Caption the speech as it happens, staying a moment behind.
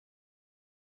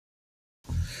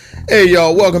Hey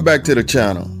y'all, welcome back to the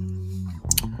channel.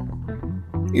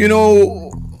 You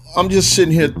know, I'm just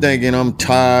sitting here thinking I'm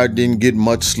tired, didn't get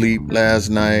much sleep last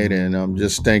night, and I'm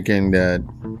just thinking that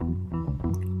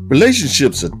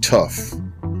relationships are tough.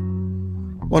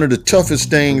 One of the toughest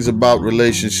things about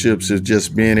relationships is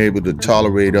just being able to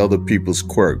tolerate other people's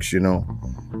quirks, you know.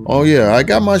 Oh yeah, I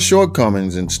got my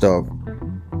shortcomings and stuff.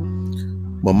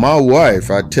 But my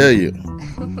wife, I tell you,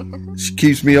 she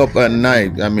keeps me up at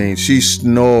night. I mean, she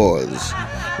snores.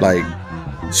 Like,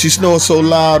 she snores so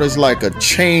loud it's like a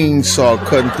chainsaw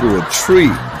cutting through a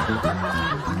tree.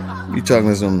 You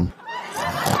talking some...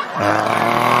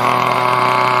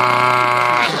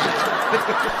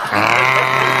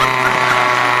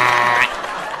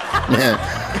 Man,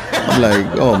 I'm like,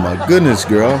 oh my goodness,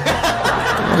 girl.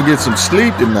 I want to get some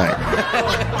sleep tonight.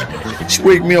 She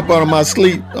wake me up out of my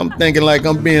sleep. I'm thinking like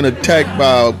I'm being attacked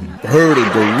by a herd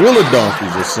of gorilla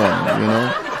donkeys or something, you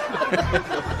know?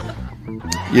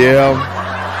 Yeah.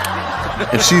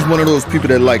 And she's one of those people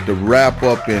that like to wrap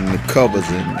up in the covers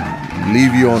and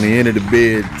leave you on the end of the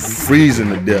bed freezing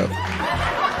to death,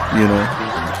 you know?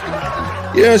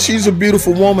 Yeah, she's a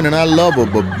beautiful woman and I love her,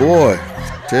 but boy,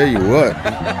 tell you what.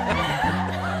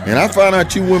 And I found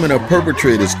out you women are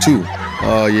perpetrators too.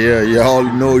 Oh yeah,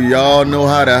 y'all know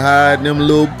how to hide them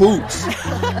little poops.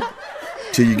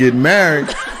 Till you get married,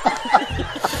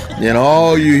 then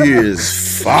all you hear is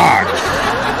fart.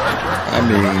 I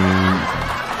mean,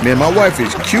 man, my wife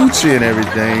is cutesy and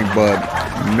everything, but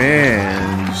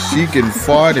man, she can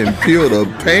fart and peel the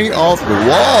paint off the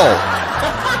wall.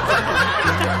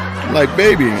 Like,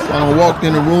 baby, I walked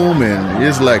in the room and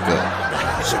it's like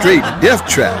a straight death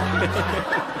trap.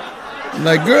 I'm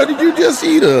like, girl, did you just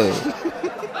eat a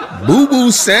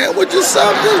boo-boo sandwich or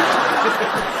something?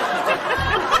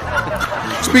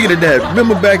 Speaking of that,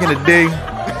 remember back in the day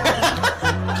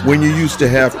when you used to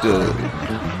have to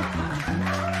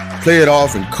play it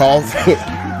off and cough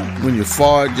when you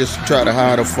fart just to try to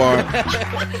hide a fart?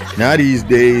 Now these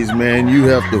days, man, you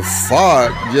have to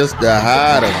fart just to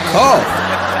hide a cough.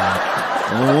 I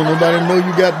don't want nobody to know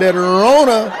you got that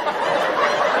Rona.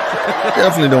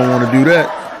 Definitely don't want to do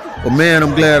that. But man,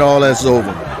 I'm glad all that's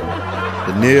over.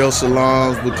 The nail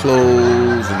salons were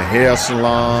closed, and the hair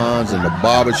salons, and the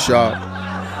barber shop.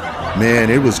 Man,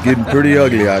 it was getting pretty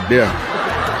ugly out there.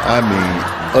 I mean,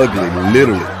 ugly,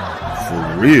 literally, for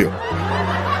real.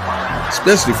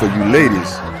 Especially for you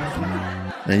ladies.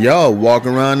 And y'all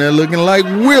walking around there looking like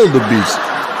wildebeest.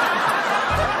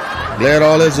 Glad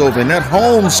all that's over. And that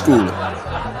homeschooling,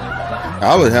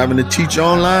 I was having to teach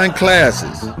online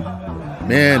classes.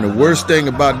 Man, the worst thing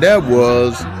about that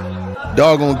was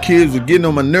doggone kids were getting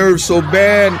on my nerves so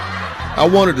bad, I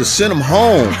wanted to send them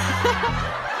home.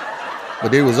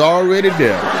 But they was already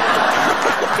there.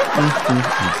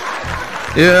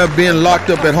 Yeah, being locked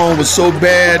up at home was so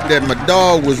bad that my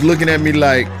dog was looking at me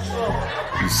like,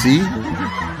 you see?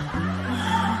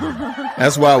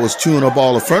 That's why I was chewing up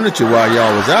all the furniture while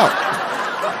y'all was out.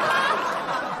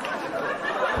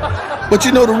 But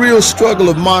you know, the real struggle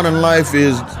of modern life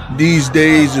is these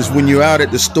days is when you're out at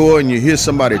the store and you hear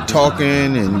somebody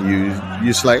talking and you're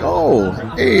just like, oh,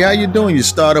 hey, how you doing? You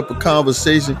start up a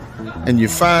conversation and you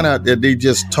find out that they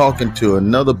just talking to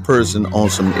another person on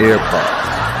some AirPods.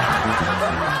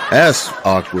 That's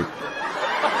awkward.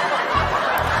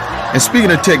 And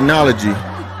speaking of technology,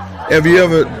 have you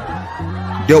ever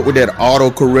dealt with that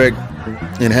autocorrect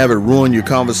and have it ruin your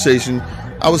conversation?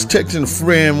 I was texting a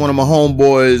friend, one of my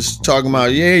homeboys, talking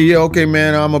about, yeah, okay,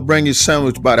 man, I'm going to bring you a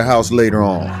sandwich by the house later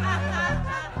on.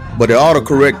 But the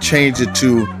autocorrect changed it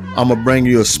to, I'm going to bring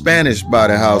you a Spanish by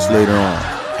the house later on.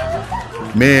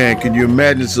 Man, can you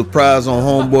imagine the surprise on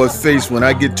homeboy's face when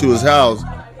I get to his house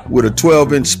with a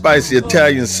 12-inch spicy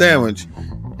Italian sandwich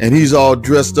and he's all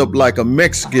dressed up like a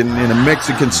Mexican in a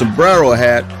Mexican sombrero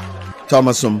hat, talking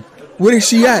about some, where is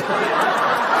she at?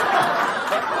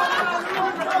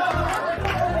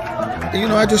 You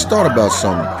know, I just thought about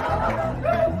something.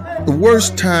 The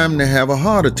worst time to have a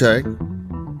heart attack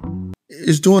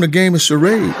is during a game of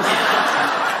charades.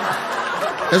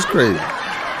 That's crazy.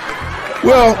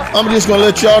 Well, I'm just going to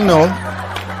let y'all know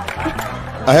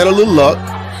I had a little luck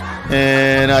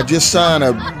and I just signed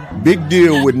a big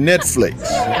deal with Netflix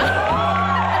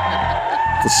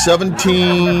for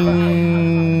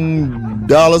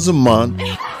 $17 a month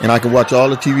and I can watch all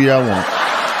the TV I want.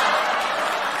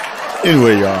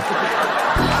 Anyway, y'all.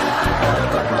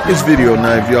 This video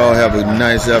night, if y'all have a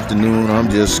nice afternoon,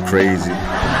 I'm just crazy.